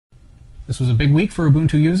This was a big week for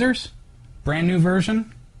Ubuntu users. Brand new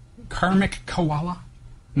version, KarmicKoala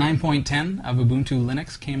 9.10 of Ubuntu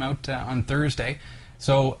Linux came out on Thursday.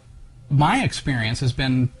 So my experience has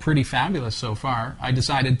been pretty fabulous so far. I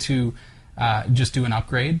decided to just do an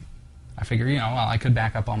upgrade. I figure, well, I could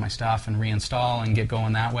back up all my stuff and reinstall and get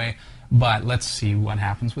going that way. But let's see what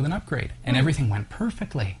happens with an upgrade. And everything went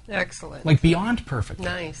perfectly. Excellent. Like beyond perfectly.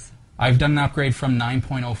 Nice. I've done an upgrade from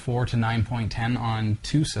 9.04 to 9.10 on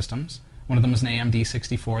 2 systems. One of them is an AMD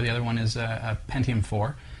 64, the other one is a Pentium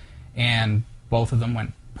 4. And both of them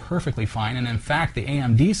went perfectly fine. And in fact, the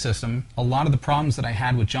AMD system, a lot of the problems that I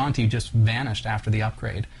had with Jaunty just vanished after the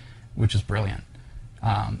upgrade, which is brilliant.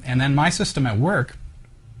 And then my system at work,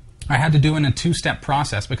 I had to do in a 2-step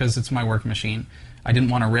process because it's my work machine. I didn't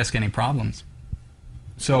want to risk any problems.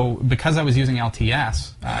 So because I was using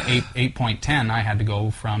LTS 8.10, I had to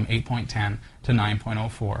go from 8.10 to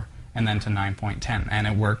 9.04 and then to 9.10, and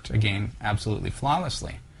it worked again absolutely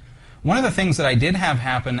flawlessly. One of the things that I did have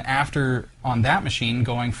happen after on that machine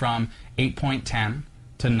going from 8.10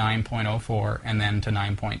 to 9.04 and then to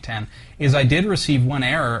 9.10 is I did receive one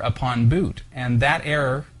error upon boot, and that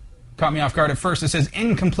error caught me off guard at first. It says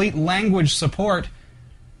incomplete language support.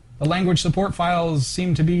 The language support files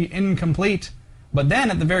seem to be incomplete. But then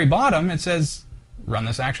at the very bottom it says run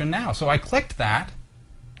this action now. So I clicked that,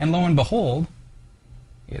 and lo and behold,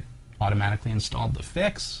 it automatically installed the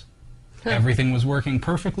fix. Everything was working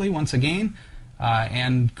perfectly once again,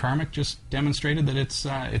 and Karmic just demonstrated that it's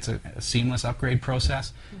a seamless upgrade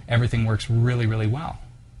process. Everything works really, really well.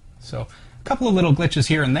 So a couple of little glitches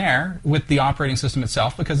here and there with the operating system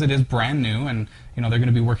itself because it is brand new, and they're going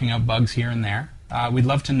to be working out bugs here and there. We'd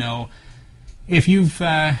love to know if you've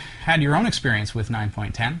had your own experience with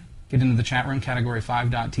 9.10. Get into the chat room,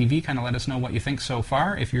 category5.tv. Kind of let us know what you think so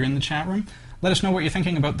far. If you're in the chat room, let us know what you're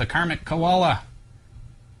thinking about the KarmicKoala.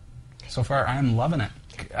 So far, I'm loving it.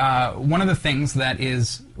 One of the things that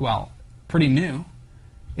is, well, pretty new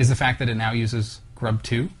is the fact that it now uses Grub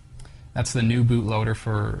 2. That's the new bootloader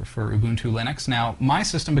for Ubuntu Linux. Now, my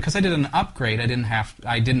system, because I did an upgrade, I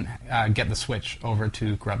didn't get the switch over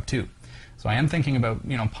to Grub 2. So I am thinking about,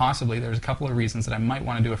 possibly there's a couple of reasons that I might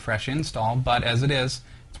want to do a fresh install, but as it is,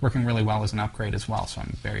 it's working really well as an upgrade as well, so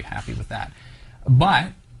I'm very happy with that.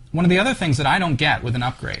 But one of the other things that I don't get with an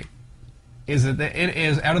upgrade is that it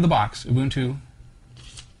is out of the box. Ubuntu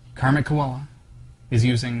KarmicKoala is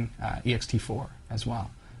using ext4 as well.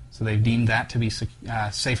 So they've deemed that to be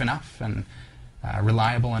safe enough and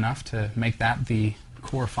reliable enough to make that the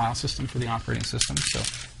core file system for the operating system. So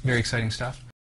very exciting stuff.